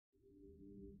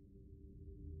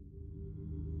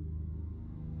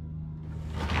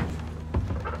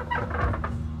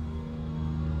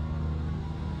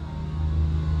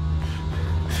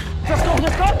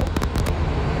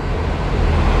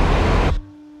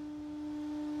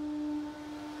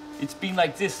It's been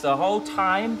like this the whole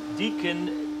time.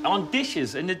 Deacon on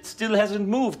dishes, and it still hasn't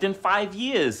moved in 5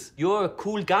 years. You're a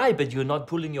cool guy, but you're not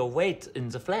pulling your weight in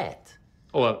the flat.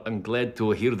 Oh, I'm glad to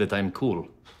hear that I'm cool.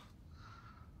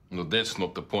 No, that's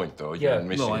not the point, though. Yeah, You're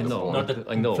missing I the know.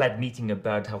 point. Not a flat meeting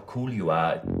about how cool you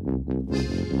are.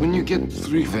 When you get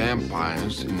 3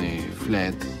 vampires in a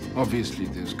flat, obviously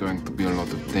there's going to be a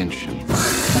lot of tension.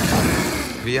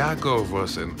 Viago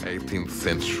was an 18th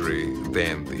century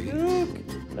dandy. Look,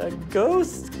 a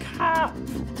ghost cop.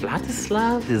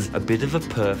 Vladislav is a bit of a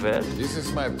pervert. This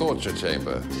is my torture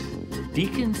chamber.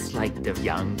 Deacon's like the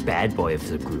young bad boy of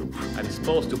the group. I'm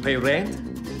supposed to pay rent,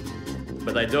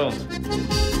 but I don't.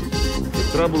 The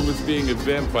trouble with being a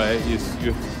vampire is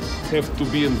you have to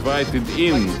be invited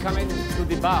in. Come in to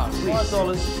the bar, please.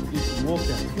 $4 is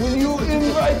walker. Will you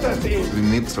invite us in? We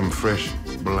need some fresh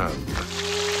blood.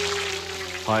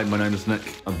 Hi, my name is Nick.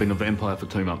 I've been a vampire for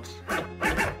 2 months.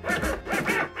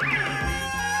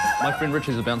 My friend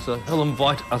Richie's a bouncer. He'll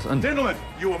invite us in. Gentlemen,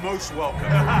 you are most welcome.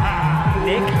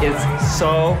 Nick is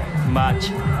so much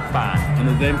fun. I'm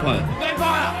a vampire.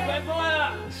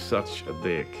 Such a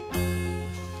dick.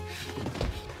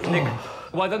 Nick,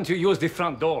 why don't you use the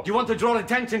front door? You want to draw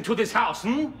attention to this house,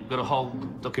 You've got a whole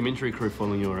documentary crew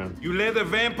following you around. You let a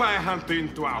vampire hunter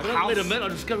into our I don't house. let him in, I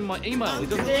just give him my email. He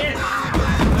doesn't...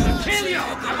 Kill you!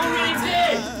 I'm already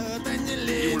dead!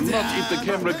 You will not eat the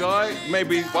camera guy,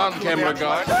 maybe one camera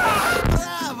guy.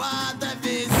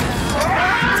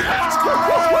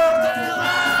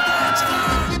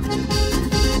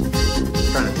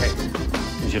 Trying to take.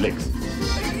 Use your legs.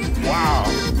 Wow.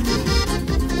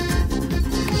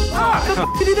 What the f***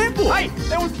 did he that for? Hey,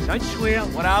 that was... Don't swear.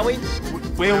 What are we?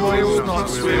 Werewolves, not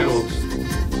werewolves.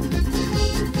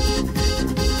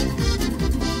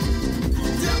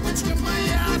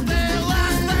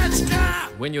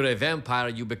 When you're a vampire,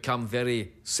 you become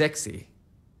very sexy.